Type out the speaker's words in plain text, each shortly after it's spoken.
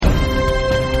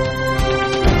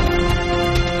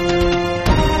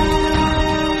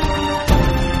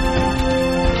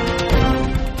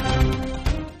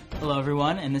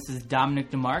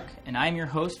Dominic DeMarc, and I'm your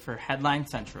host for Headline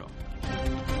Central.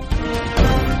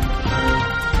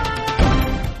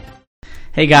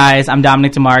 Hey guys, I'm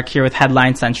Dominic DeMarc here with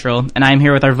Headline Central, and I'm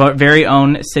here with our very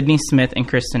own Sydney Smith and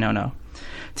Kristen Ono.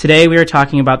 Today we are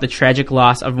talking about the tragic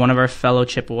loss of one of our fellow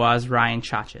Chippewas, Ryan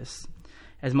Chachis.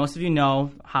 As most of you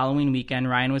know, Halloween weekend,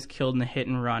 Ryan was killed in a hit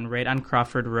and run right on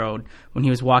Crawford Road when he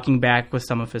was walking back with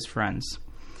some of his friends.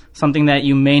 Something that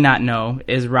you may not know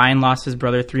is Ryan lost his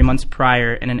brother 3 months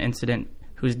prior in an incident,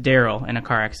 who's Daryl, in a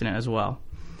car accident as well.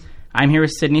 I'm here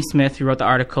with Sydney Smith, who wrote the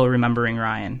article Remembering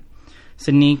Ryan.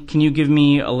 Sydney, can you give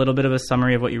me a little bit of a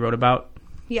summary of what you wrote about?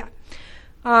 Yeah.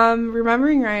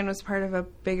 Remembering Ryan was part of a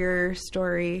bigger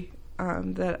story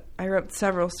that I wrote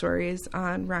several stories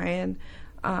on Ryan.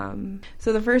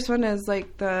 So the first one is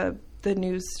like the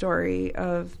news story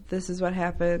of this is what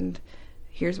happened.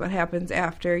 Here's what happens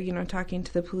after, talking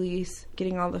to the police,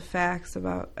 getting all the facts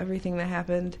about everything that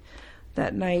happened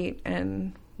that night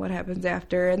and what happens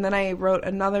after. And then I wrote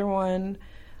another one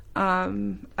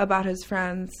about his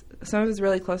friends. Some of his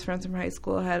really close friends from high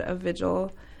school had a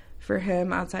vigil for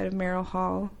him outside of Merrill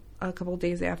Hall a couple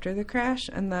days after the crash.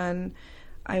 And then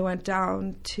I went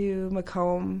down to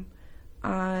Macomb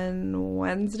on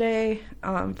Wednesday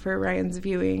for Ryan's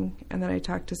viewing, and then I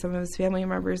talked to some of his family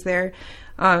members there.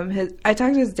 I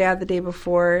talked to his dad the day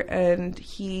before, and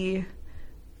he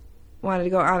wanted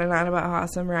to go on and on about how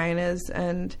awesome Ryan is,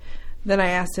 and then I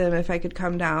asked him if I could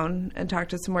come down and talk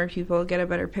to some more people, get a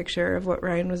better picture of what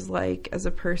Ryan was like as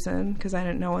a person, because I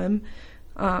didn't know him.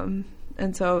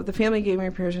 And so the family gave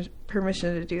me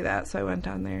permission to do that, so I went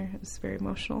down there. It was very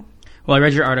emotional. Well, I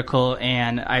read your article,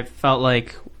 and I felt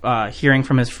like hearing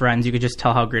from his friends, you could just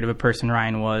tell how great of a person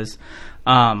Ryan was.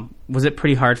 Was it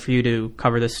pretty hard for you to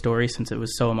cover this story since it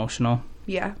was so emotional?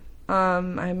 Yeah.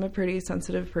 I'm a pretty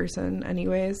sensitive person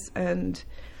anyways, and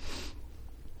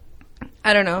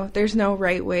I don't know. There's no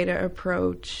right way to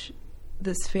approach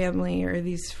this family or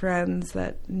these friends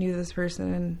that knew this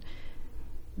person, and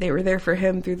they were there for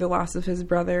him through the loss of his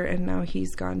brother, and now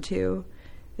he's gone too.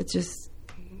 It's just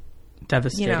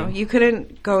devastating. You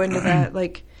couldn't go into that,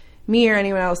 like, me or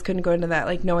anyone else couldn't go into that,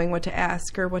 like, knowing what to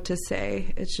ask or what to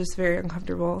say. It's just very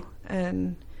uncomfortable,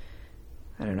 and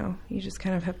I don't know. You just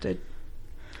kind of have to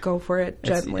go for it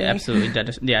gently. It's absolutely,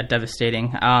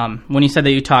 devastating. When you said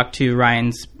that you talked to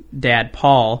Ryan's dad,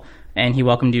 Paul, and he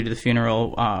welcomed you to the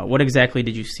funeral, what exactly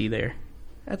did you see there?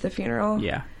 At the funeral?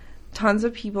 Yeah. Tons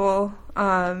of people.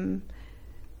 There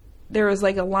was,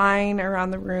 like, a line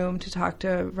around the room to talk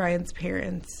to Ryan's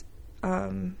parents.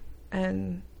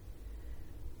 And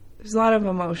there's a lot of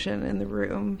emotion in the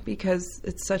room because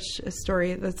it's such a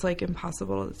story that's like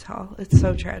impossible to tell. It's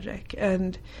so tragic.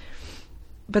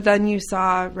 But then you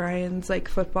saw Ryan's like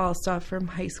football stuff from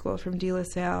high school, from De La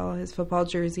Salle, his football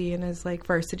jersey and his like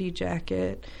varsity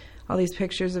jacket, all these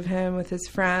pictures of him with his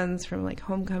friends from like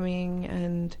homecoming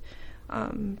and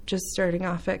just starting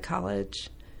off at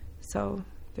college. So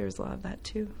there's a lot of that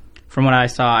too. From what I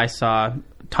saw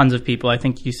tons of people. I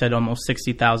think you said almost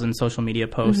 60,000 social media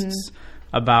posts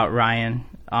about Ryan.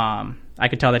 I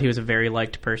could tell that he was a very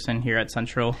liked person here at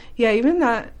Central. Yeah,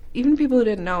 even people who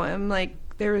didn't know him, like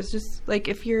there was just like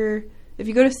if you go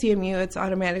to CMU, it's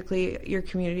automatically your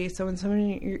community. So when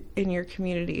someone in your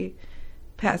community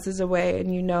passes away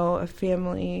and a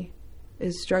family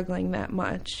is struggling that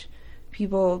much,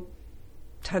 people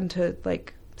tend to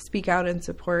like speak out and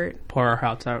support. Pour our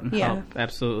hearts out and help.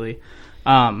 Absolutely.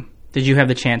 Did you have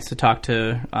the chance to talk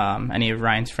to any of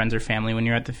Ryan's friends or family when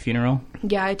you were at the funeral?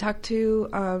 Yeah, I talked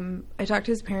to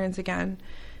his parents again,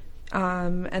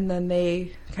 and then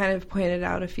they kind of pointed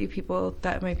out a few people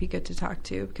that might be good to talk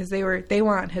to because they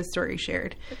want his story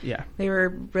shared. Yeah, they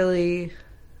were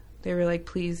like,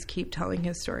 please keep telling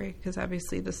his story because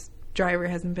obviously this driver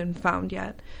hasn't been found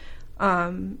yet.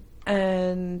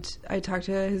 And I talked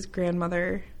to his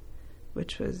grandmother,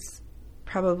 which was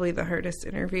probably the hardest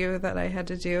interview that I had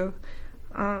to do.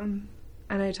 And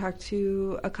I talked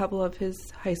to a couple of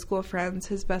his high school friends,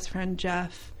 his best friend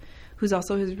Jeff, who's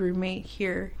also his roommate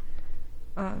here.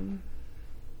 Can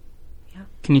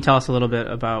you tell us a little bit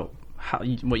about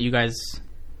what you guys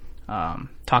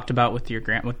talked about with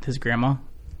with his grandma?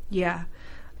 Yeah.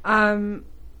 I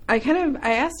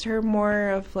asked her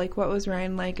more of like what was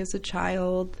Ryan like as a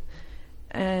child,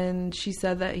 and she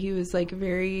said that he was like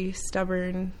very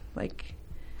stubborn, like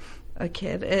a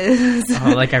kid is.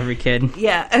 Oh, like every kid.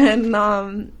 Yeah, and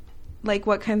like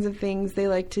what kinds of things they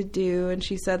like to do. And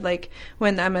she said like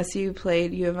when MSU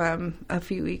played U of M a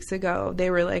few weeks ago, they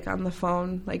were like on the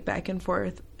phone like back and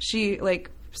forth. She like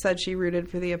said she rooted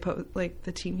for the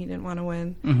team he didn't want to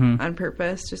win on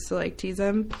purpose just to like tease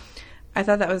him. I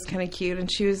thought that was kind of cute.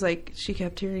 And she was like, she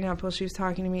kept tearing up while she was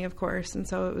talking to me, of course. And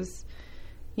so it was,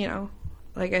 you know,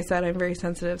 like I said, I'm very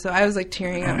sensitive. So I was like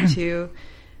tearing up too.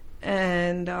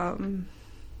 And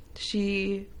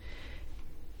she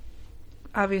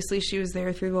was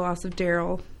there through the loss of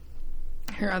Daryl,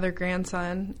 her other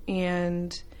grandson.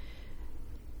 And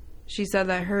she said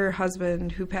that her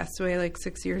husband, who passed away like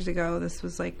 6 years ago, this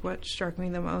was like what struck me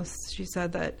the most. She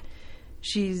said that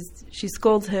she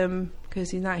scolds him because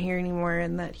he's not here anymore,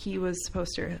 and that he was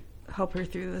supposed to help her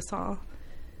through this all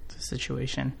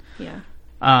situation. Yeah.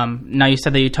 Now you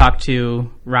said that you talked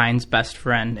to Ryan's best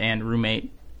friend and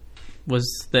roommate.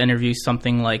 Was the interview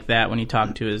something like that when you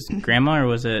talked to his grandma, or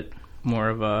was it more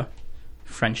of a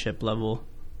friendship level?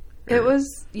 It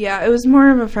was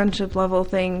more of a friendship level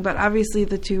thing, but obviously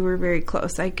the two were very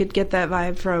close. I could get that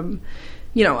vibe from,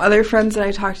 you know, other friends that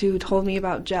I talked to who told me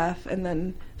about Jeff, and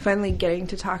then finally getting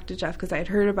to talk to Jeff because I'd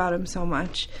heard about him so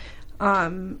much.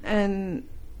 And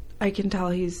I can tell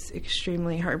he's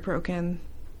extremely heartbroken.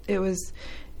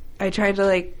 I tried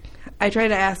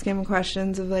to ask him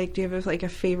questions of like, do you have like a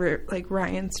favorite like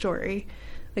Ryan story?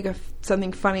 Like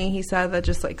something funny he said that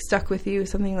just like stuck with you,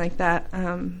 something like that.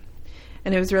 And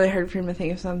it was really hard for him to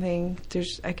think of something.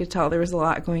 I could tell there was a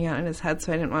lot going on in his head,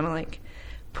 so I didn't want to like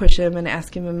push him and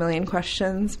ask him a million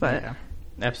questions. But yeah,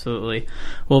 absolutely.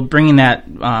 Well, bringing that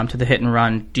to the hit and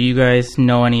run, do you guys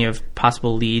know any of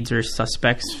possible leads or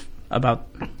suspects about?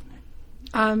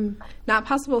 Not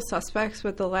possible suspects,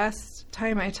 but the last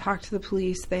time I talked to the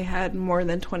police, they had more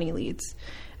than 20 leads,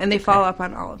 and they follow up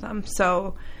on all of them.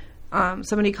 So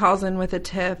somebody calls in with a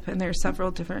tip, and there's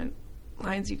several different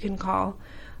lines you can call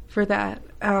for that.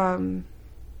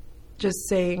 Just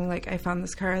saying, like, I found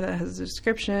this car that has a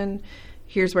description.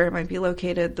 Here's where it might be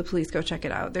located. The police go check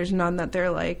it out. There's none that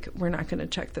they're like, we're not going to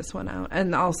check this one out.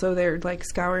 And also they're, like,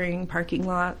 scouring parking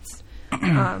lots,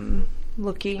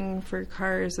 looking for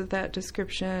cars of that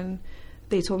description.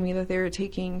 They told me that they were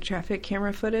taking traffic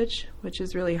camera footage, which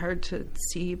is really hard to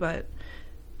see, but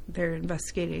they're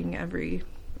investigating every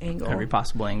angle. Every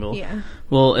possible angle. Yeah.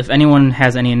 Well, if anyone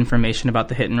has any information about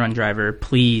the hit-and-run driver,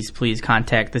 please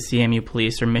contact the CMU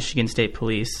Police or Michigan State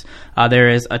Police. There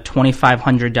is a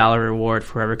 $2,500 reward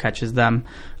for whoever catches them.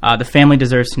 The family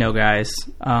deserves to know, guys.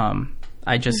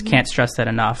 I just can't stress that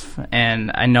enough.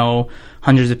 And I know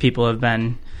hundreds of people have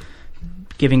been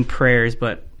giving prayers,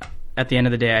 but at the end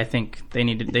of the day, I think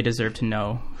they deserve to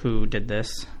know who did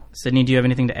this. Sydney, do you have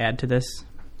anything to add to this?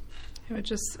 I would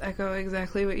just echo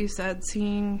exactly what you said.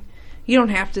 You don't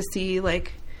have to see,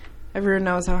 like, everyone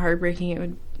knows how heartbreaking it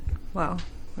would, well,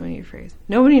 let me rephrase.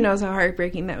 Nobody knows how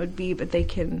heartbreaking that would be, but they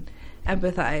can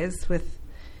empathize with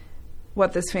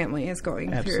what this family is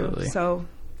going Absolutely. through. So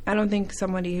I don't think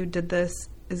somebody who did this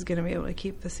is going to be able to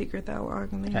keep the secret that long.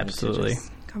 And they Absolutely. need to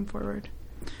just come forward.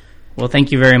 Well,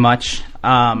 thank you very much.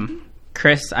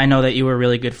 Chris, I know that you were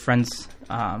really good friends,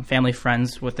 family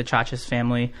friends with the Chachas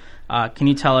family. Can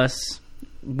you tell us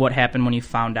what happened when you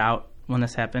found out when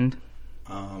this happened?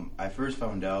 I first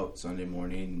found out Sunday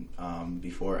morning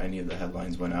before any of the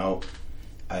headlines went out.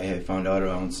 I had found out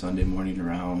around Sunday morning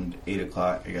around 8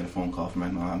 o'clock. I got a phone call from my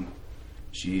mom.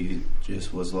 She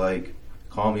just was like,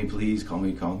 call me, please, call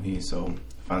me. So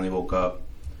I finally woke up.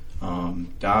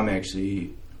 Dom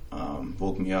actually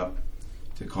woke me up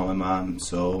to call my mom.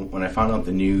 So when I found out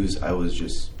the news, I was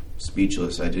just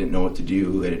speechless. I didn't know what to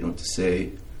do. I didn't know what to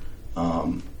say.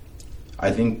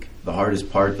 I think the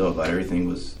hardest part, though, about everything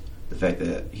was the fact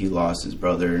that he lost his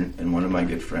brother and one of my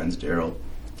good friends, Daryl,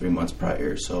 3 months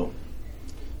prior. So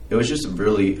it was just a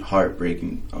really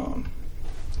heartbreaking,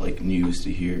 news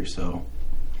to hear. So,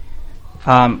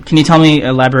 can you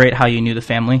elaborate how you knew the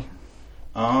family?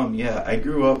 Yeah, I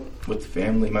grew up with the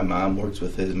family. My mom works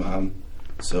with his mom,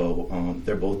 so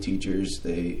they're both teachers.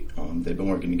 They've been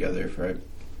working together for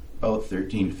about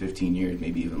 13 to 15 years,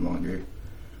 maybe even longer.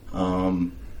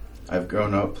 I've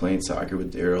grown up playing soccer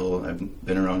with Daryl. I've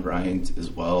been around Ryan as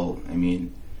well. I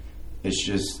mean, it's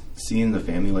just seeing the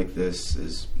family like this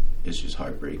is just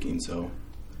heartbreaking. So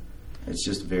it's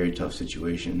just a very tough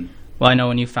situation. Well, I know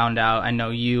when you found out, I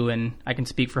know you and I can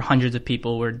speak for hundreds of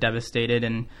people were devastated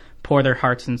and pour their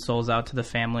hearts and souls out to the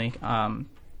family.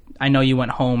 I know you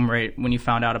went home right when you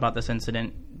found out about this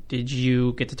incident. Did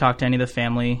you get to talk to any of the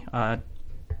family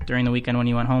during the weekend when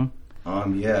you went home?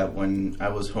 Yeah, when I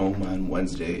was home on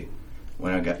Wednesday, me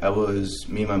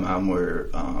and my mom were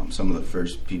some of the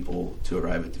first people to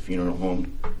arrive at the funeral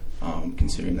home,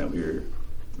 considering that we were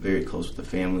very close with the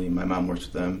family. My mom works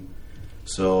with them.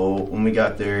 So when we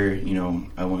got there,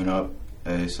 I went up,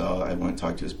 I went and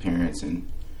talked to his parents, and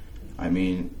I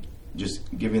mean,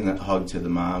 just giving that hug to the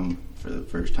mom for the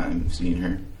first time, seeing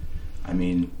her, I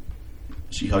mean,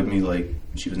 she hugged me like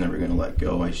she was never going to let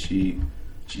go. She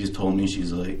just told me,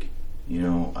 she's like, you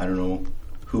know, I don't know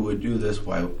who would do this,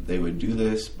 why they would do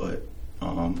this, but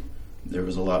there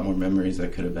was a lot more memories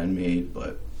that could have been made.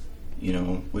 But, you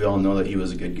know, we all know that he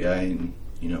was a good guy, and,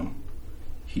 you know,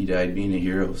 he died being a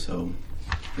hero. So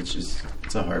it's just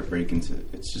heartbreaking.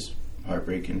 It's just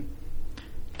heartbreaking.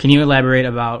 Can you elaborate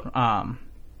about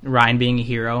Ryan being a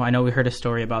hero? I know we heard a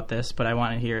story about this, but I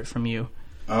want to hear it from you.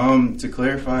 To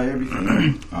clarify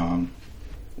everything,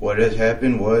 what had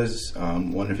happened was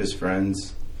one of his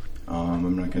friends,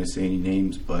 I'm not going to say any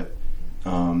names, but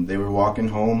they were walking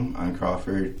home on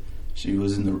Crawford. She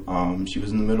was in the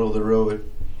middle of the road.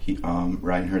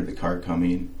 Ryan heard the car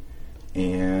coming,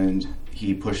 and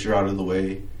he pushed her out of the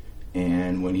way.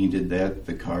 And when he did that,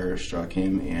 the car struck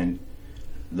him, and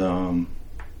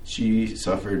she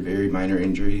suffered very minor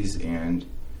injuries, and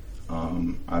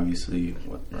obviously,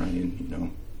 Ryan, you know.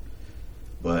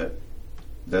 But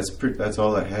that's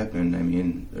all that happened. I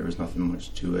mean, there was nothing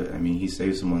much to it. I mean, he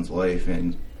saved someone's life,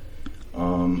 and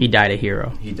he died a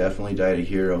hero. He definitely died a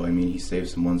hero. I mean, he saved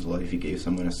someone's life. He gave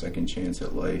someone a second chance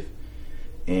at life.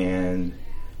 And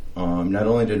not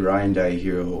only did Ryan die a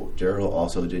hero, Daryl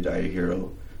also did die a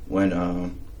hero. When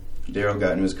Daryl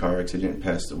got into his car accident and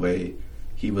passed away,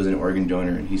 he was an organ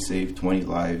donor, and he saved 20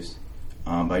 lives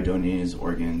by donating his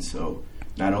organs. So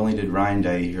not only did Ryan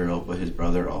die a hero, but his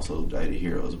brother also died a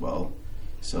hero as well.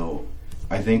 So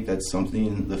I think that's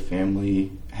something the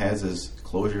family has as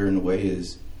closure in a way,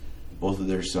 is both of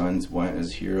their sons went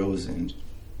as heroes, and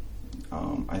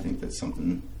I think that's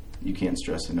something you can't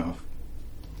stress enough.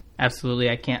 Absolutely,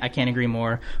 I can't agree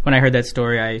more. When I heard that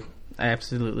story, I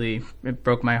absolutely, it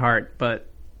broke my heart. But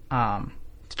to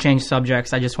change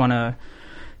subjects, I just want to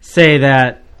say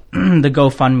that the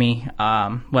GoFundMe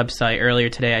website, earlier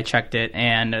today I checked it,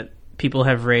 and people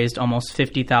have raised almost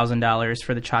 $50,000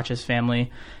 for the Chachas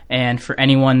family. And for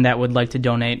anyone that would like to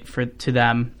donate to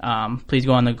them, please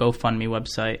go on the GoFundMe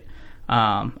website.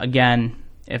 Again,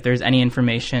 if there's any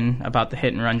information about the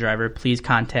hit-and-run driver, please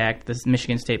contact the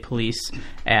Michigan State Police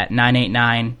at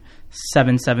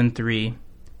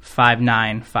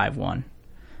 989-773-5951.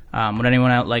 Would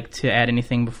anyone else like to add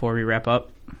anything before we wrap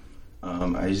up?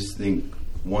 I just think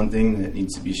one thing that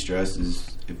needs to be stressed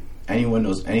is, if anyone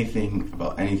knows anything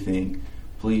about anything,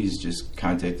 please just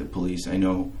contact the police. I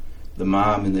know the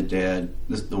mom and the dad,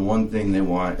 the one thing they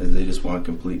want is they just want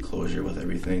complete closure with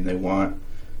everything. They want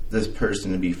this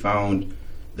person to be found.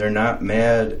 They're not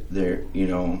mad. They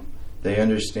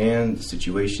understand the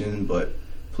situation, but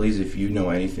please, if you know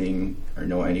anything or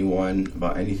know anyone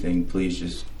about anything, please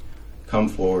just come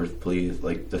forward, please.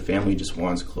 Like, the family just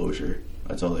wants closure.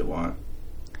 That's all they want.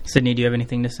 Sydney, do you have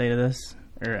anything to say to this,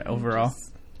 or overall?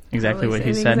 Exactly what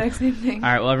he said. Exact same thing.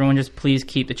 All right, well, everyone, just please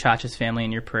keep the Chachas family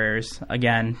in your prayers.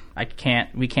 Again,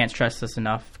 we can't stress this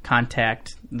enough.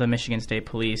 Contact the Michigan State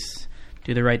Police.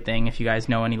 Do the right thing if you guys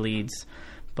know any leads.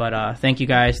 But thank you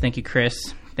guys. Thank you,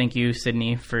 Chris. Thank you,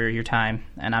 Sydney, for your time.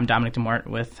 And I'm Dominic DeMort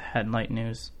with Headlight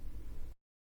News.